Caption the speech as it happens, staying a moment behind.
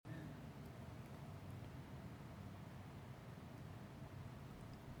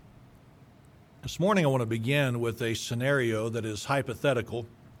This morning I want to begin with a scenario that is hypothetical,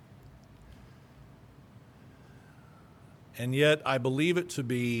 and yet I believe it to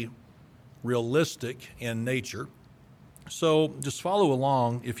be realistic in nature. So just follow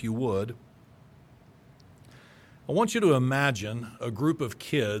along if you would. I want you to imagine a group of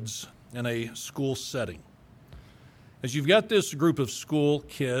kids in a school setting. As you've got this group of school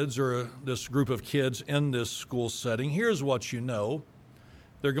kids or this group of kids in this school setting, here's what you know.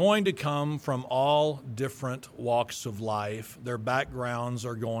 They're going to come from all different walks of life. Their backgrounds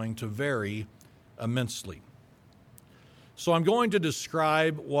are going to vary immensely. So I'm going to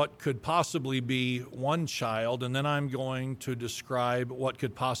describe what could possibly be one child, and then I'm going to describe what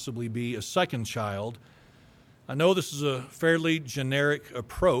could possibly be a second child. I know this is a fairly generic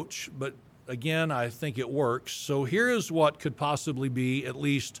approach, but again, I think it works. So here is what could possibly be at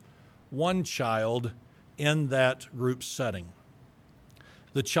least one child in that group setting.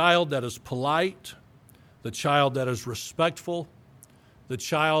 The child that is polite, the child that is respectful, the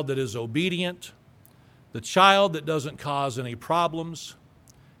child that is obedient, the child that doesn't cause any problems.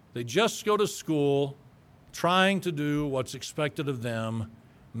 They just go to school trying to do what's expected of them,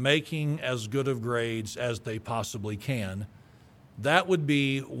 making as good of grades as they possibly can. That would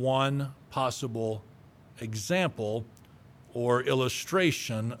be one possible example or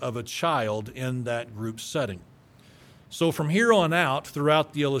illustration of a child in that group setting. So from here on out,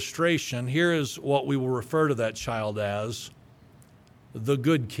 throughout the illustration, here is what we will refer to that child as the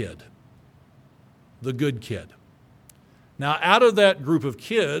good kid. The good kid. Now, out of that group of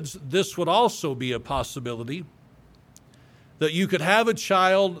kids, this would also be a possibility that you could have a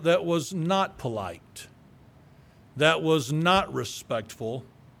child that was not polite, that was not respectful,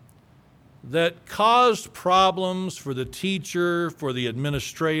 that caused problems for the teacher, for the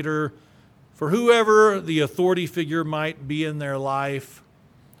administrator, for whoever the authority figure might be in their life.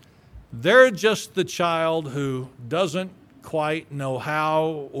 They're just the child who doesn't quite know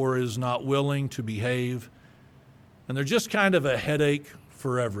how or is not willing to behave, and they're just kind of a headache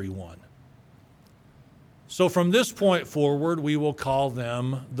for everyone. So from this point forward, we will call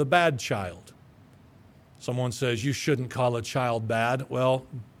them the bad child. Someone says, you shouldn't call a child bad. Well,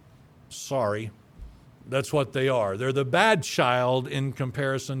 sorry, that's what they are. They're the bad child in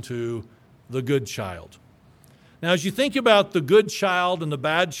comparison to the good child. Now, as you think about the good child and the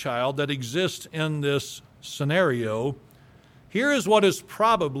bad child that exist in this scenario, here is what is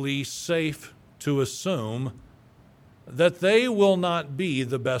probably safe to assume, that they will not be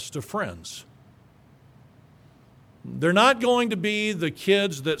the best of friends. They're not going to be the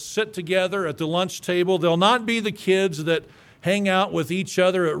kids that sit together at the lunch table. They'll not be the kids that hang out with each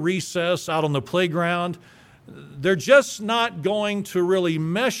other at recess out on the playground. They're just not going to really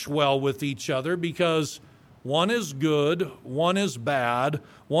mesh well with each other because one is good, one is bad,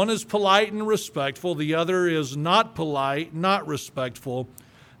 one is polite and respectful, the other is not polite, not respectful.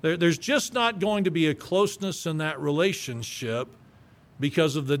 There's just not going to be a closeness in that relationship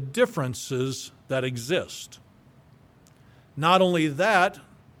because of the differences that exist. Not only that,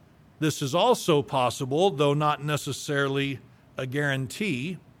 this is also possible, though not necessarily a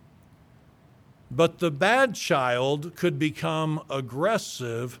guarantee, but the bad child could become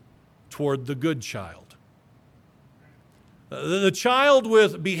aggressive toward the good child. The child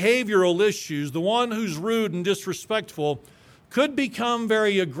with behavioral issues, the one who's rude and disrespectful, could become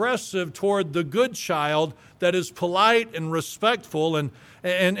very aggressive toward the good child that is polite and respectful,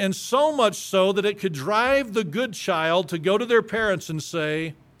 and so much so that it could drive the good child to go to their parents and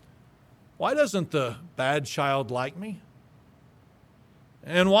say, why doesn't the bad child like me?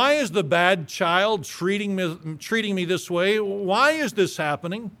 And why is the bad child treating me this way? Why is this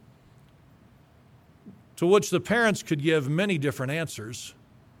happening? To which the parents could give many different answers,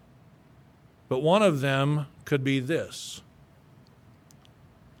 but one of them could be this.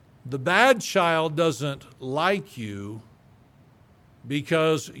 The bad child doesn't like you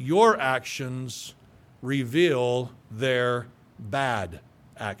because your actions reveal their bad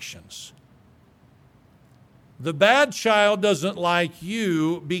actions. The bad child doesn't like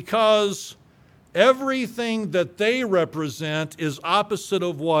you because everything that they represent is opposite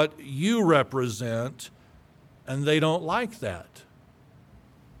of what you represent, and they don't like that.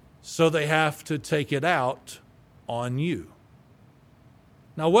 So they have to take it out on you.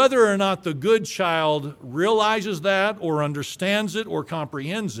 Now, whether or not the good child realizes that or understands it or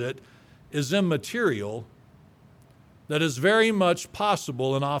comprehends it is immaterial. That is very much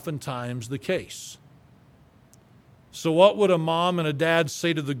possible and oftentimes the case. So what would a mom and a dad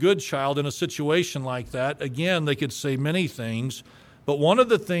say to the good child in a situation like that? Again, they could say many things, but one of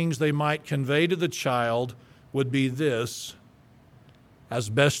the things they might convey to the child would be this: as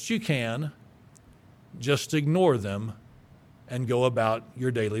best you can, just ignore them and go about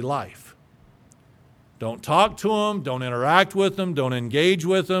your daily life. Don't talk to them, don't interact with them, don't engage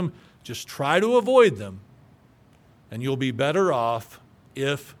with them. Just try to avoid them, and you'll be better off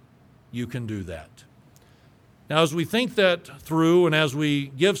if you can do that. Now, as we think that through and as we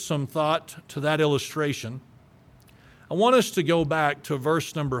give some thought to that illustration, I want us to go back to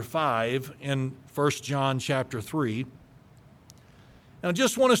verse number 5 in 1 John chapter 3. And I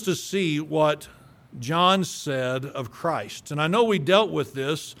just want us to see what John said of Christ. And I know we dealt with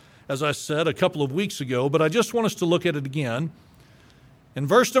this, as I said, a couple of weeks ago, but I just want us to look at it again. In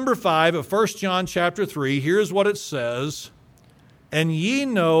verse number 5 of 1 John chapter 3, here's what it says: "And ye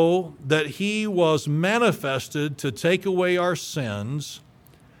know that he was manifested to take away our sins,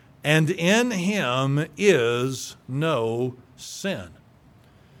 and in him is no sin."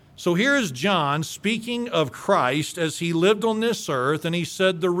 So here's John speaking of Christ as he lived on this earth, and he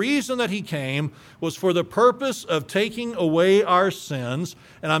said the reason that he came was for the purpose of taking away our sins.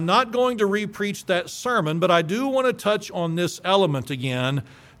 And I'm not going to re-preach that sermon, but I do want to touch on this element again.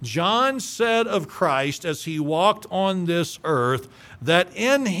 John said of Christ as he walked on this earth that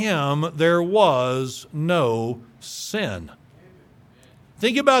in him there was no sin.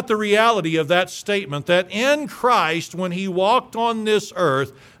 Think about the reality of that statement, that in Christ, when he walked on this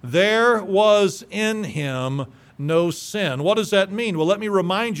earth, there was in him no sin. What does that mean? Well, let me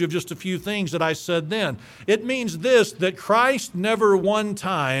remind you of just a few things that I said then. It means this, that Christ never one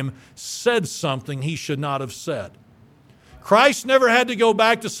time said something he should not have said. Christ never had to go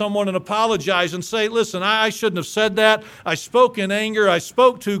back to someone and apologize and say, listen, I shouldn't have said that. I spoke in anger. I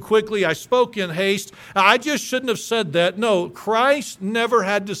spoke too quickly. I spoke in haste. I just shouldn't have said that. No, Christ never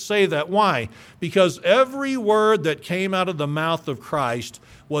had to say that. Why? Because every word that came out of the mouth of Christ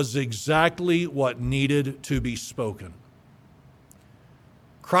was exactly what needed to be spoken.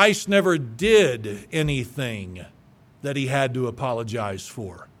 Christ never did anything that he had to apologize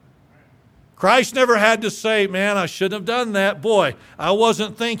for. Christ never had to say, man, I shouldn't have done that. Boy, I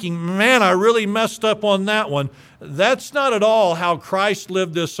wasn't thinking, man, I really messed up on that one. That's not at all how Christ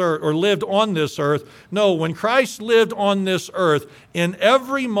lived this earth or lived on this earth. No, when Christ lived on this earth, in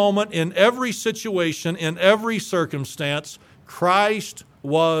every moment, in every situation, in every circumstance, Christ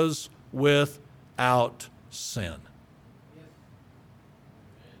was without sin.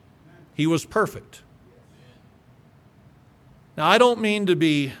 He was perfect. Now, I don't mean to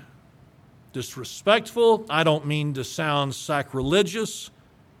be disrespectful. I don't mean to sound sacrilegious,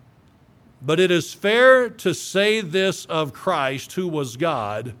 but it is fair to say this of Christ, who was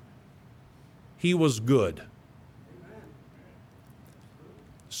God: he was good.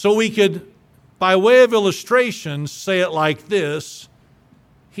 So we could, by way of illustration, say it like this: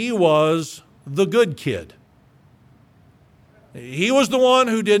 he was the good kid. He was the one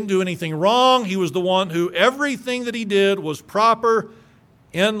who didn't do anything wrong. He was the one who everything that he did was proper,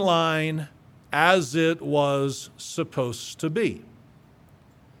 in line, as it was supposed to be.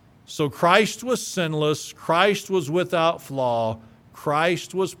 So Christ was sinless, Christ was without flaw,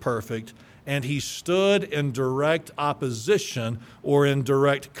 Christ was perfect, and he stood in direct opposition or in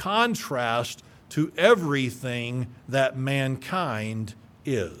direct contrast to everything that mankind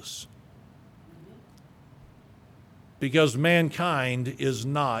is. Because mankind is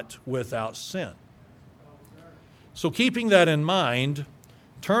not without sin. So keeping that in mind,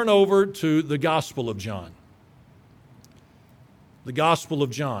 turn over to the Gospel of John. The Gospel of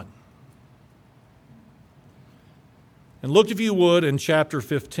John. And look, if you would, in chapter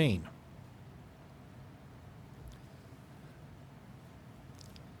 15.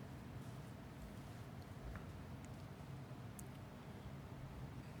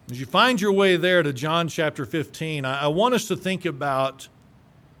 As you find your way there to John chapter 15, I want us to think about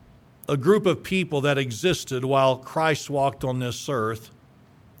a group of people that existed while Christ walked on this earth.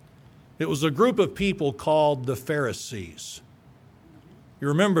 It was a group of people called the Pharisees. You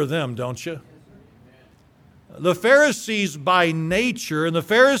remember them, don't you? The Pharisees by nature, and the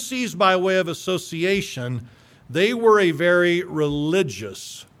Pharisees by way of association, they were a very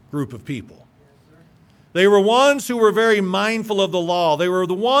religious group of people. They were ones who were very mindful of the law. They were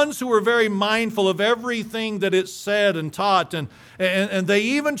the ones who were very mindful of everything that it said and taught. And they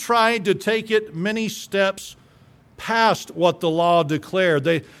even tried to take it many steps past what the law declared.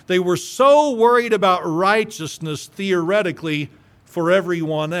 They were so worried about righteousness theoretically for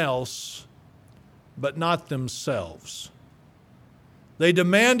everyone else, but not themselves. They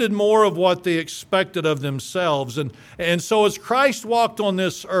demanded more of what they expected of themselves. And so as Christ walked on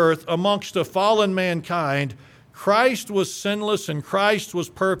this earth amongst a fallen mankind, Christ was sinless and Christ was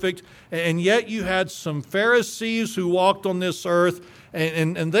perfect, and yet you had some Pharisees who walked on this earth,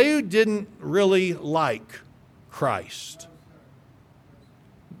 and they didn't really like Christ.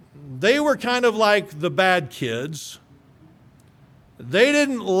 They were kind of like the bad kids. They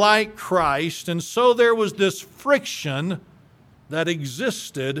didn't like Christ, and so there was this friction that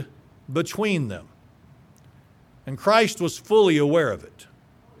existed between them. And Christ was fully aware of it.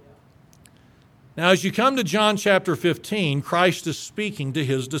 Now, as you come to John chapter 15, Christ is speaking to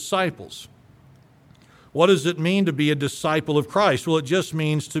his disciples. What does it mean to be a disciple of Christ? Well, it just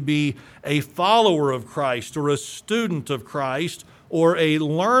means to be a follower of Christ or a student of Christ or a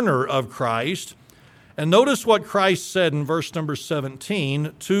learner of Christ. And notice what Christ said in verse number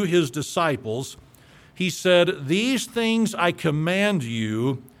 17 to his disciples. He said, "These things I command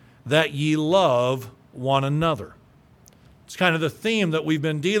you, that ye love one another." It's kind of the theme that we've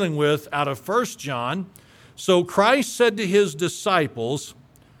been dealing with out of 1 John. So Christ said to his disciples,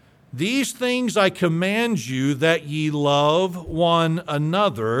 "These things I command you, that ye love one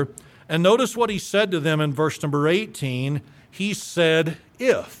another." And notice what he said to them in verse number 18. He said,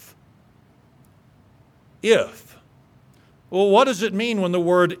 if. If. Well, what does it mean when the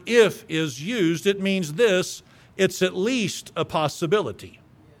word if is used? It means this: it's at least a possibility.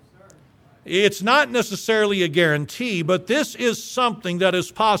 It's not necessarily a guarantee, but this is something that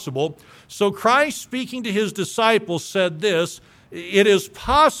is possible. So Christ, speaking to his disciples, said this: it is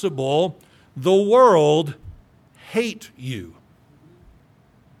possible the world hate you.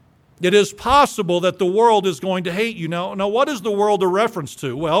 It is possible that the world is going to hate you. Now, what is the world a reference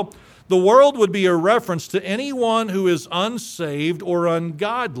to? Well, the world would be a reference to anyone who is unsaved or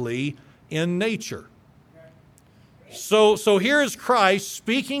ungodly in nature. So here is Christ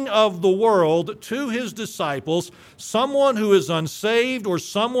speaking of the world to his disciples, someone who is unsaved or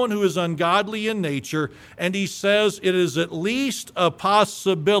someone who is ungodly in nature, and he says it is at least a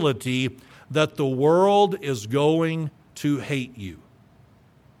possibility that the world is going to hate you.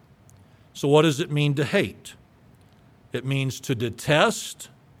 So what does it mean to hate? It means to detest.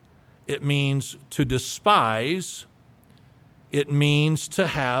 It means to despise. It means to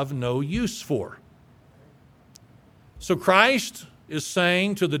have no use for. So Christ is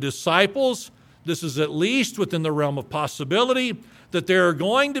saying to the disciples, this is at least within the realm of possibility, that there are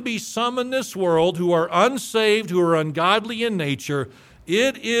going to be some in this world who are unsaved, who are ungodly in nature.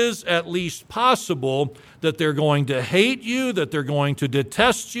 It is at least possible that they're going to hate you, that they're going to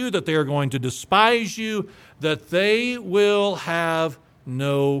detest you, that they are going to despise you, that they will have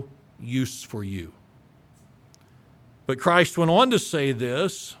no use for you. But Christ went on to say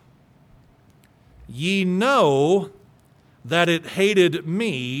this: ye know that it hated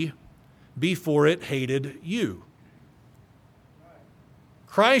me before it hated you.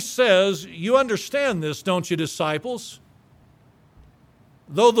 Christ says, you understand this, don't you, disciples?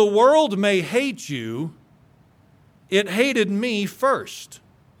 Though the world may hate you, it hated me first.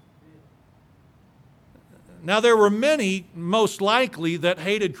 Now, there were many, most likely, that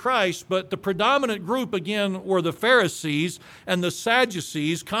hated Christ, but the predominant group, again, were the Pharisees and the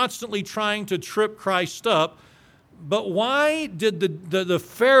Sadducees, constantly trying to trip Christ up. But why did the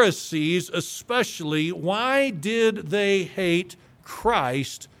Pharisees especially, why did they hate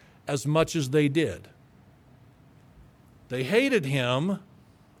Christ as much as they did? They hated him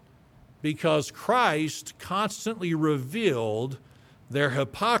because Christ constantly revealed their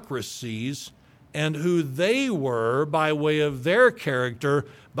hypocrisies and who they were by way of their character,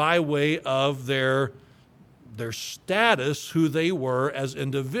 by way of their status, who they were as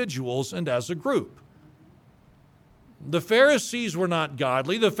individuals and as a group. The Pharisees were not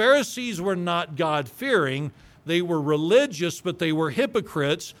godly. The Pharisees were not God-fearing. They were religious, but they were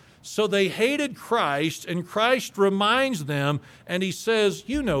hypocrites. So they hated Christ, and Christ reminds them, and he says,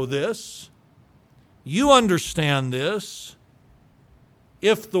 you know this. You understand this.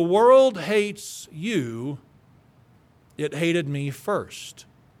 If the world hates you, it hated me first.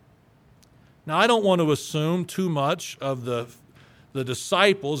 Now, I don't want to assume too much of the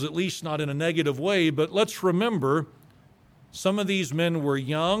disciples, at least not in a negative way, but let's remember, some of these men were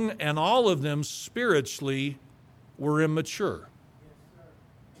young, and all of them spiritually were immature.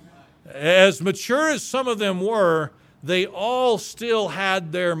 As mature as some of them were, they all still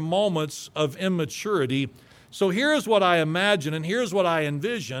had their moments of immaturity. So here's what I imagine, and here's what I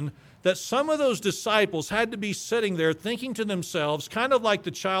envision, that some of those disciples had to be sitting there thinking to themselves, kind of like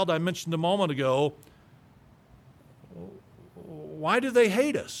the child I mentioned a moment ago, why do they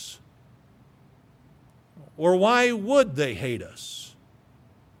hate us? Or why would they hate us?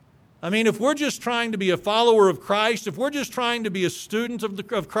 I mean, if we're just trying to be a follower of Christ, if we're just trying to be a student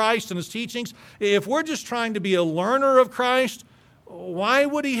of Christ and His teachings, if we're just trying to be a learner of Christ, why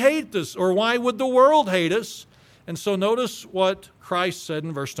would He hate us, or why would the world hate us? And so notice what Christ said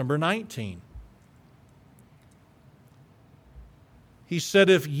in verse number 19. He said,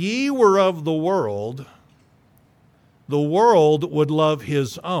 if ye were of the world would love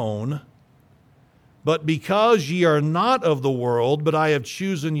his own. But because ye are not of the world, but I have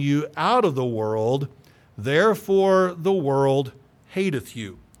chosen you out of the world, therefore the world hateth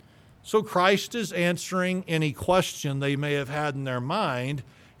you. So Christ is answering any question they may have had in their mind.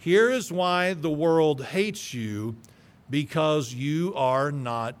 Here is why the world hates you, because you are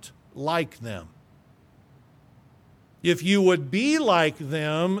not like them. If you would be like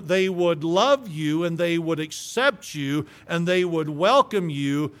them, they would love you and they would accept you and they would welcome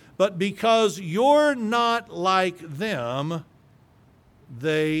you. But because you're not like them,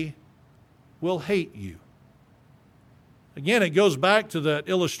 they will hate you. Again, it goes back to that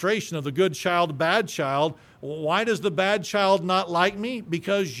illustration of the good child, bad child. Why does the bad child not like me?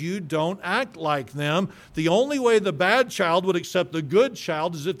 Because you don't act like them. The only way the bad child would accept the good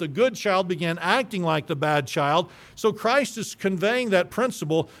child is if the good child began acting like the bad child. So Christ is conveying that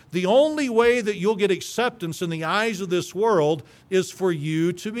principle. The only way that you'll get acceptance in the eyes of this world is for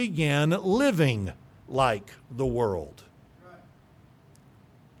you to begin living like the world.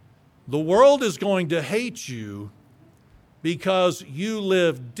 The world is going to hate you because you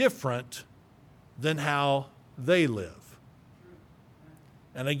live different than how they live.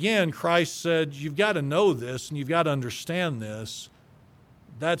 And again, Christ said, you've got to know this and you've got to understand this.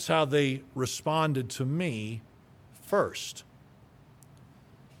 That's how they responded to me first.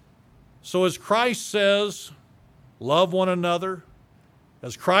 So as Christ says, love one another,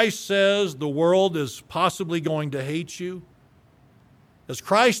 as Christ says, the world is possibly going to hate you, as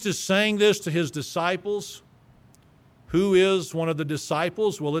Christ is saying this to His disciples, who is one of the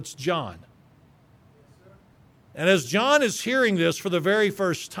disciples? Well, it's John. And as John is hearing this for the very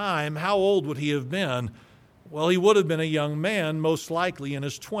first time, how old would he have been? Well, he would have been a young man, most likely in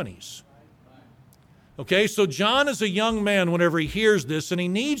his 20s. Okay, so John is a young man whenever he hears this, and he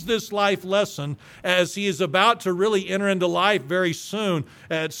needs this life lesson as he is about to really enter into life very soon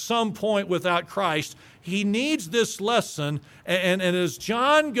at some point without Christ. He needs this lesson, and as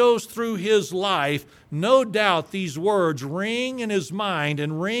John goes through his life, no doubt these words ring in his mind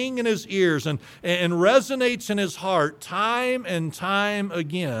and ring in his ears and resonates in his heart time and time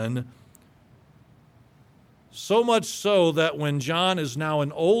again. So much so that when John is now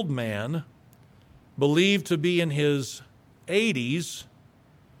an old man, believed to be in his 80s,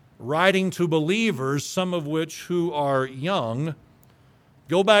 writing to believers, some of which who are young,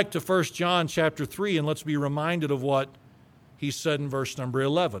 go back to 1 John chapter 3 and let's be reminded of what he said in verse number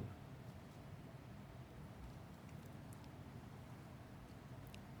 11.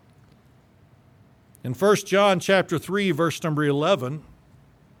 In 1 John chapter 3, verse number 11,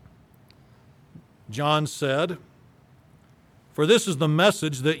 John said, "For this is the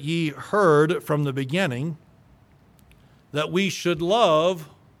message that ye heard from the beginning, that we should love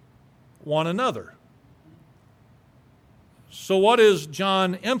one another." So what is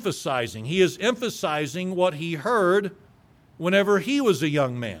John emphasizing? He is emphasizing what he heard whenever he was a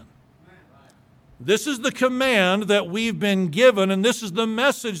young man. This is the command that we've been given, and this is the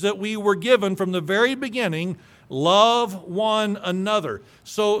message that we were given from the very beginning: love one another.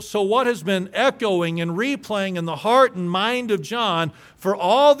 So what has been echoing and replaying in the heart and mind of John for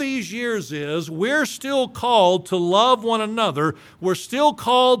all these years is we're still called to love one another. We're still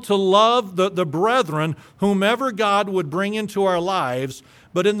called to love the brethren, whomever God would bring into our lives.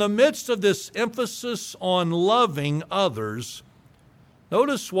 But in the midst of this emphasis on loving others,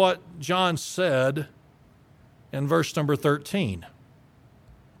 notice what John said in verse number 13.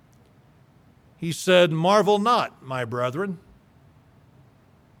 He said, "Marvel not, my brethren."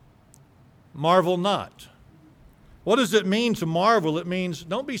 Marvel not. What does it mean to marvel? It means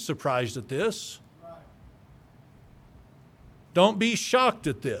don't be surprised at this. Don't be shocked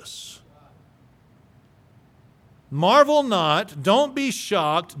at this. Marvel not, don't be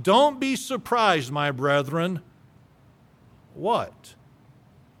shocked, don't be surprised, my brethren. What?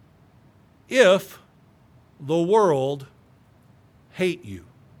 If the world hate you.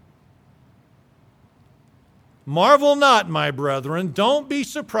 Marvel not, my brethren, don't be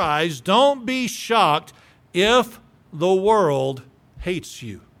surprised, don't be shocked if the world hates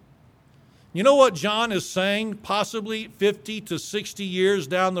you. You know what John is saying possibly 50 to 60 years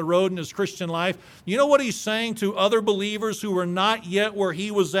down the road in his Christian life? You know what he's saying to other believers who were not yet where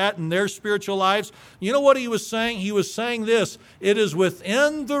he was at in their spiritual lives? You know what he was saying? He was saying this: it is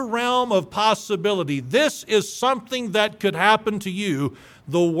within the realm of possibility. This is something that could happen to you.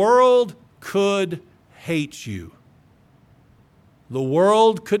 The world could hate you. The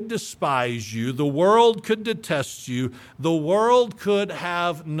world could despise you. The world could detest you. The world could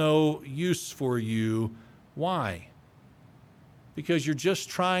have no use for you. Why? Because you're just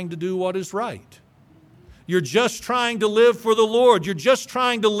trying to do what is right. You're just trying to live for the Lord. You're just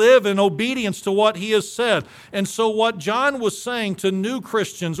trying to live in obedience to what He has said. And so what John was saying to new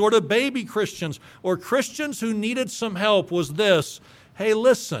Christians or to baby Christians or Christians who needed some help was this: hey,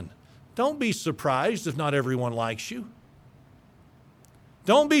 listen, don't be surprised if not everyone likes you.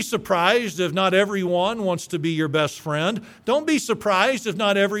 Don't be surprised if not everyone wants to be your best friend. Don't be surprised if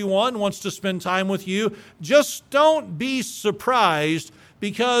not everyone wants to spend time with you. Just don't be surprised,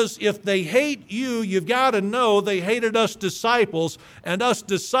 because if they hate you, you've got to know they hated us disciples, and us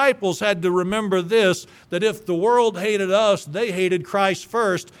disciples had to remember this, that if the world hated us, they hated Christ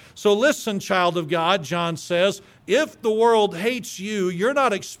first. So listen, child of God, John says, if the world hates you, you're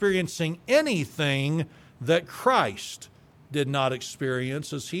not experiencing anything that Christ did not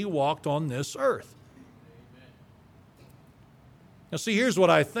experience as He walked on this earth. Now see, here's what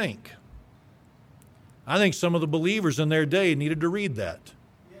I think. I think some of the believers in their day needed to read that.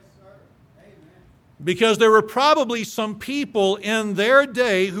 Yes, sir. Amen. Because there were probably some people in their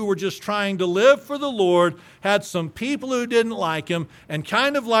day who were just trying to live for the Lord, had some people who didn't like Him, and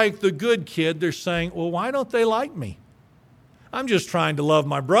kind of like the good kid, they're saying, well, why don't they like me? I'm just trying to love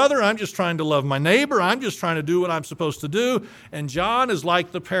my brother. I'm just trying to love my neighbor. I'm just trying to do what I'm supposed to do. And John is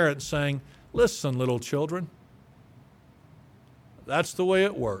like the parent saying, listen, little children, that's the way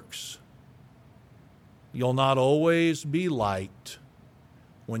it works. You'll not always be liked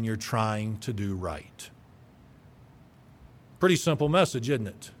when you're trying to do right. Pretty simple message, isn't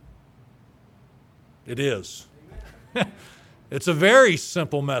it? It is. It's a very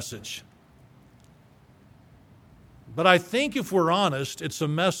simple message. But I think if we're honest, it's a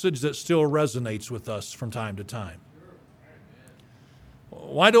message that still resonates with us from time to time.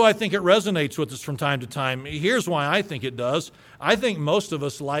 Why do I think it resonates with us from time to time? Here's why I think it does. I think most of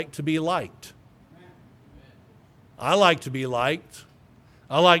us like to be liked. I like to be liked.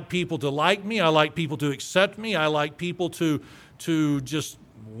 I like people to like me. I like people to accept me. I like people to just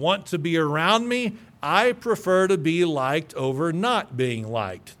want to be around me. I prefer to be liked over not being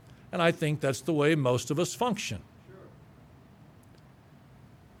liked. And I think that's the way most of us function.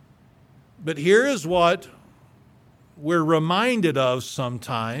 But here is what we're reminded of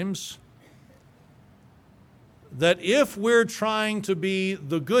sometimes, that if we're trying to be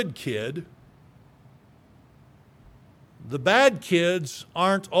the good kid, the bad kids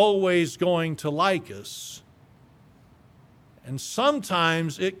aren't always going to like us. And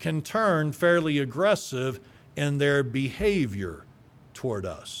sometimes it can turn fairly aggressive in their behavior toward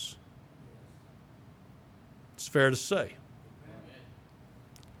us. It's fair to say.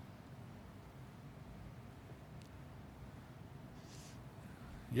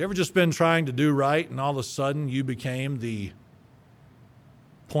 You ever just been trying to do right and all of a sudden you became the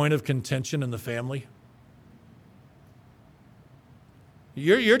point of contention in the family?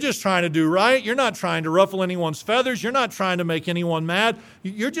 You're just trying to do right. You're not trying to ruffle anyone's feathers. You're not trying to make anyone mad.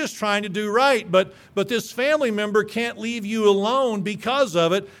 You're just trying to do right. But this family member can't leave you alone because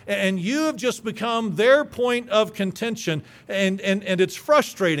of it, and you have just become their point of contention, and it's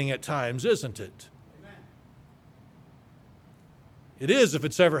frustrating at times, isn't it? Amen. It is if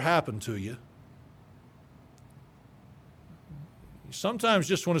it's ever happened to you. You sometimes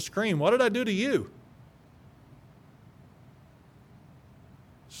just want to scream, "What did I do to you?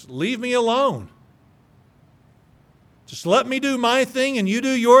 Just leave me alone. Just let me do my thing and you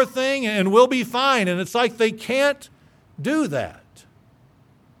do your thing and we'll be fine." And it's like they can't do that.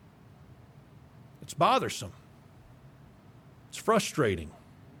 It's bothersome. It's frustrating.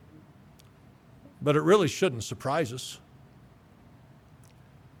 But it really shouldn't surprise us.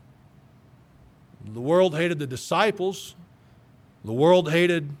 The world hated the disciples. The world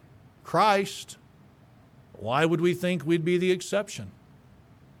hated Christ. Why would we think we'd be the exception?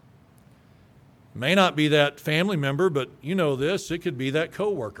 It may not be that family member, but you know this, it could be that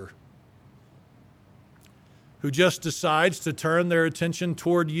coworker who just decides to turn their attention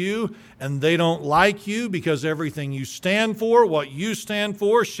toward you, and they don't like you because everything you stand for, what you stand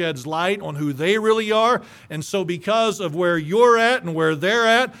for, sheds light on who they really are. And so because of where you're at and where they're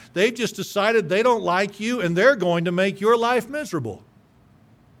at, they've just decided they don't like you and they're going to make your life miserable.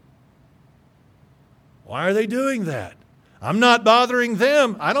 Why are they doing that? I'm not bothering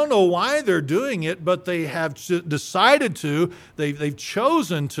them. I don't know why they're doing it, but they have decided to. They've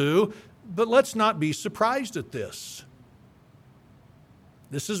chosen to. But let's not be surprised at this.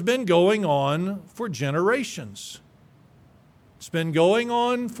 This has been going on for generations. It's been going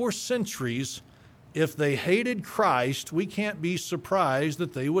on for centuries. If they hated Christ, we can't be surprised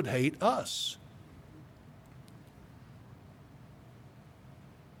that they would hate us.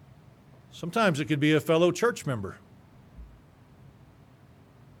 Sometimes it could be a fellow church member.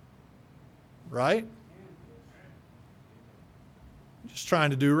 Right? Just trying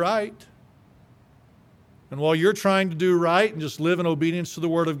to do right. And while you're trying to do right and just live in obedience to the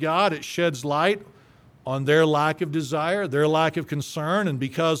Word of God, it sheds light on their lack of desire, their lack of concern, and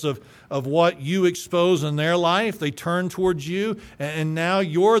because of what you expose in their life, they turn towards you, and now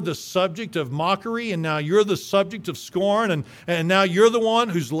you're the subject of mockery, and now you're the subject of scorn, and now you're the one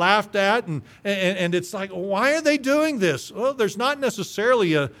who's laughed at, and it's like, why are they doing this? Well, there's not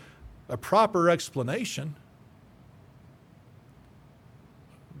necessarily a proper explanation.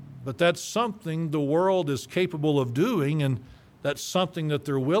 But that's something the world is capable of doing, and that's something that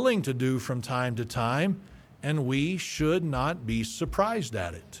they're willing to do from time to time, and we should not be surprised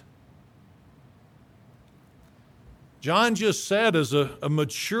at it. John just said, as a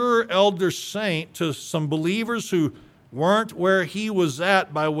mature elder saint to some believers who weren't where he was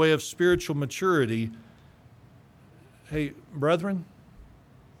at by way of spiritual maturity, hey, brethren,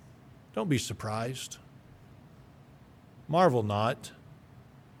 don't be surprised. Marvel not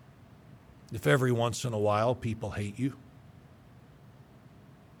if every once in a while people hate you.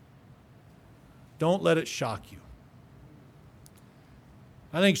 Don't let it shock you.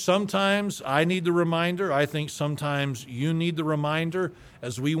 I think sometimes I need the reminder. I think sometimes you need the reminder,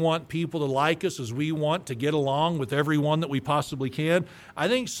 as we want people to like us, as we want to get along with everyone that we possibly can. I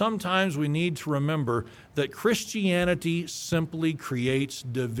think sometimes we need to remember that Christianity simply creates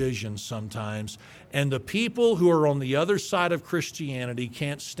division sometimes. And the people who are on the other side of Christianity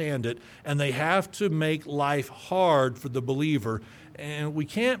can't stand it, and they have to make life hard for the believer. And we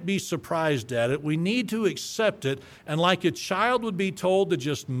can't be surprised at it. We need to accept it. And like a child would be told to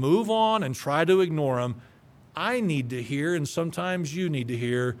just move on and try to ignore them, I need to hear, and sometimes you need to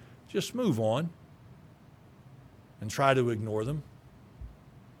hear, just move on and try to ignore them.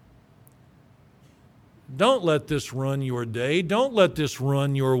 Don't let this run your day. Don't let this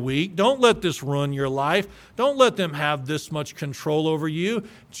run your week. Don't let this run your life. Don't let them have this much control over you.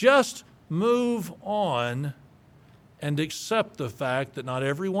 Just move on and accept the fact that not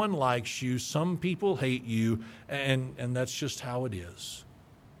everyone likes you. Some people hate you, and that's just how it is.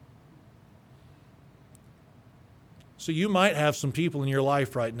 So you might have some people in your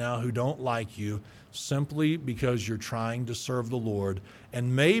life right now who don't like you simply because you're trying to serve the Lord.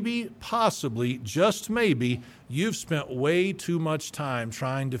 And maybe, possibly, just maybe, you've spent way too much time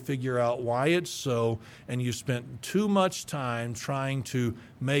trying to figure out why it's so, and you spent too much time trying to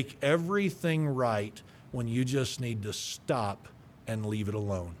make everything right when you just need to stop and leave it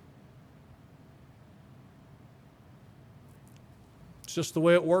alone. It's just the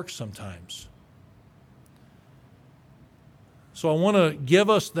way it works sometimes. So I want to give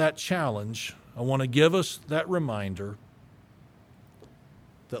us that challenge. I want to give us that reminder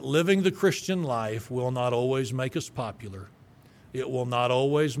that living the Christian life will not always make us popular. It will not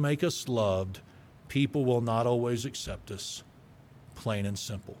always make us loved. People will not always accept us. Plain and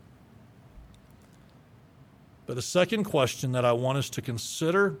simple. But a second question that I want us to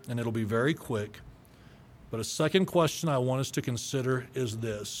consider, and it'll be very quick, but a second question I want us to consider is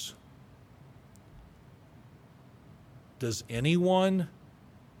this. Does anyone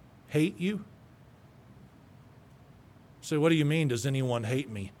hate you? So what do you mean, does anyone hate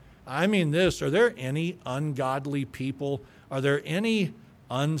me? I mean this, are there any ungodly people? Are there any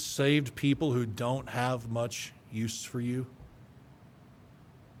unsaved people who don't have much use for you?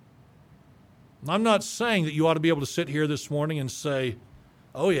 I'm not saying that you ought to be able to sit here this morning and say,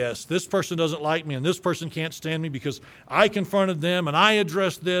 oh yes, this person doesn't like me and this person can't stand me because I confronted them and I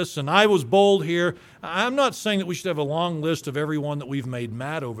addressed this and I was bold here. I'm not saying that we should have a long list of everyone that we've made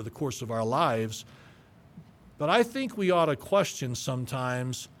mad over the course of our lives, but I think we ought to question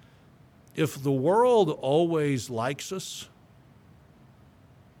sometimes if the world always likes us,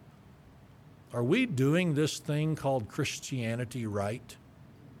 are we doing this thing called Christianity right?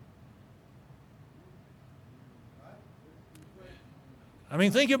 I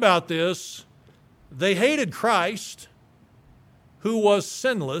mean, think about this. They hated Christ, who was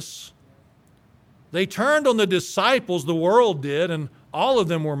sinless. They turned on the disciples, the world did, and all of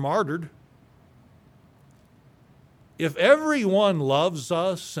them were martyred. If everyone loves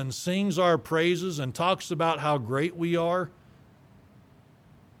us and sings our praises and talks about how great we are,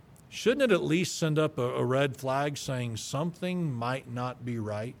 shouldn't it at least send up a red flag saying something might not be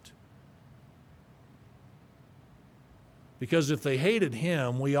right? Because if they hated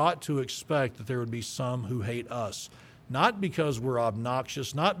him, we ought to expect that there would be some who hate us. Not because we're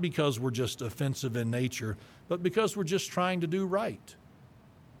obnoxious, not because we're just offensive in nature, but because we're just trying to do right.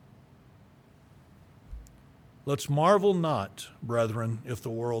 Let's marvel not, brethren, if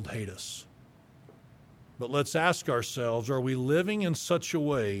the world hate us. But let's ask ourselves, are we living in such a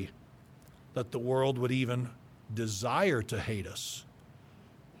way that the world would even desire to hate us?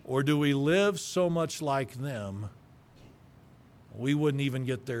 Or do we live so much like them, we wouldn't even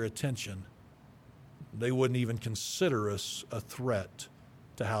get their attention? They wouldn't even consider us a threat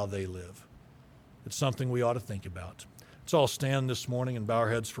to how they live. It's something we ought to think about. Let's all stand this morning and bow our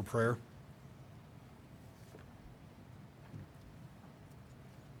heads for prayer.